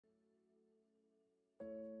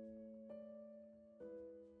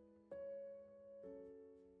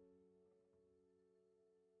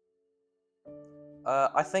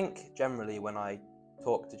I think generally when I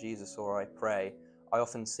talk to Jesus or I pray, I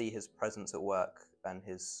often see his presence at work and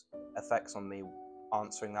his effects on me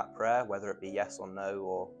answering that prayer, whether it be yes or no,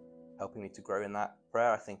 or helping me to grow in that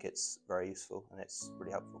prayer. I think it's very useful and it's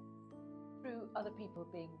really helpful. Through other people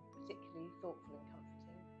being particularly thoughtful and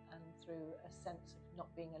comforting, and through a sense of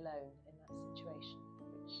not being alone in that situation,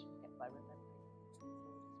 which you get by remembering.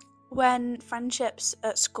 When friendships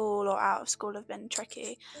at school or out of school have been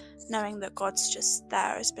tricky, knowing that God's just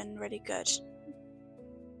there has been really good.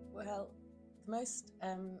 Well, the most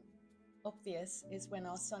obvious is when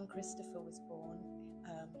our son Christopher was born.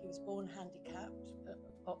 He was born handicapped,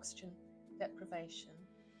 oxygen deprivation,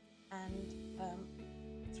 and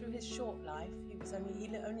through his short life, he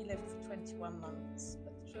only lived for 21 months,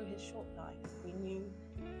 but through his short life, we knew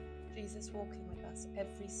Jesus walking with us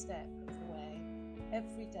every step of the way.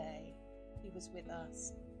 Every day he was with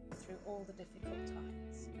us through all the difficult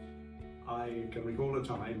times. I can recall a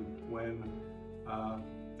time when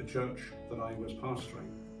the church that I was pastoring,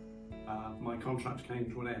 my contract came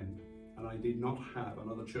to an end and I did not have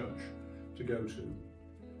another church to go to.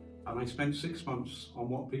 And I spent 6 months on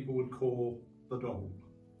what people would call the dole.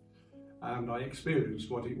 And I experienced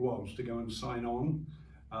what it was to go and sign on,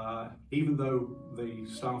 even though the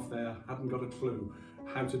staff there hadn't got a clue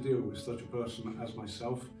how to deal with such a person as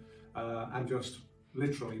myself, and just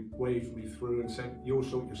literally waved me through and said, "You'll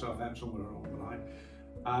sort yourself out somewhere along the line."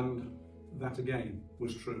 And that again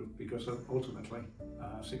was true, because ultimately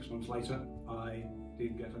 6 months later I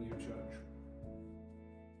did get a new church.